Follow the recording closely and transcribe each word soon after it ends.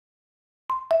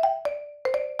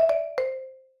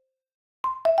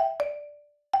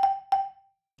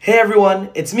Hey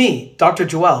everyone, it's me, Dr.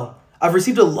 Joel. I've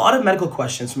received a lot of medical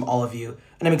questions from all of you,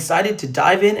 and I'm excited to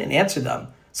dive in and answer them.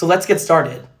 So let's get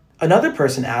started. Another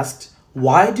person asked,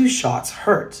 why do shots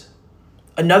hurt?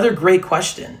 Another great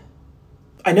question.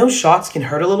 I know shots can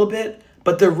hurt a little bit,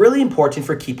 but they're really important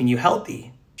for keeping you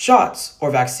healthy. Shots,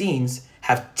 or vaccines,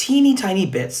 have teeny tiny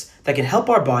bits that can help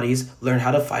our bodies learn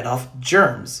how to fight off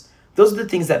germs. Those are the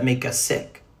things that make us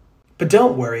sick. But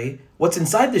don't worry, what's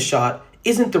inside the shot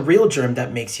isn't the real germ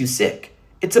that makes you sick.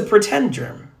 It's a pretend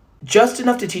germ. Just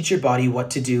enough to teach your body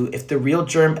what to do if the real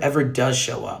germ ever does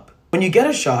show up. When you get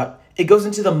a shot, it goes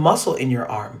into the muscle in your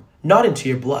arm, not into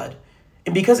your blood.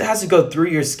 And because it has to go through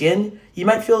your skin, you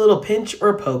might feel a little pinch or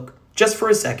a poke, just for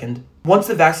a second. Once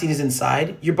the vaccine is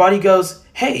inside, your body goes,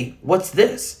 hey, what's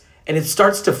this? And it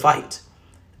starts to fight.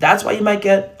 That's why you might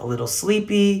get a little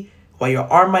sleepy, why your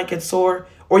arm might get sore,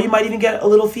 or you might even get a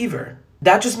little fever.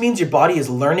 That just means your body is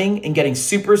learning and getting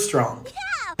super strong.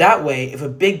 Yeah. That way, if a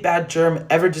big bad germ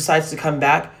ever decides to come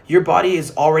back, your body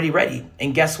is already ready.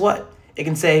 And guess what? It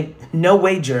can say, no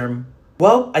way, germ.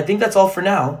 Well, I think that's all for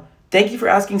now. Thank you for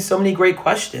asking so many great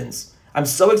questions. I'm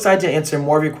so excited to answer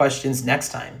more of your questions next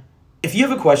time. If you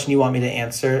have a question you want me to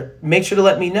answer, make sure to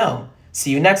let me know.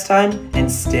 See you next time,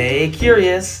 and stay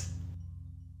curious.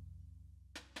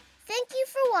 Thank you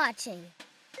for watching.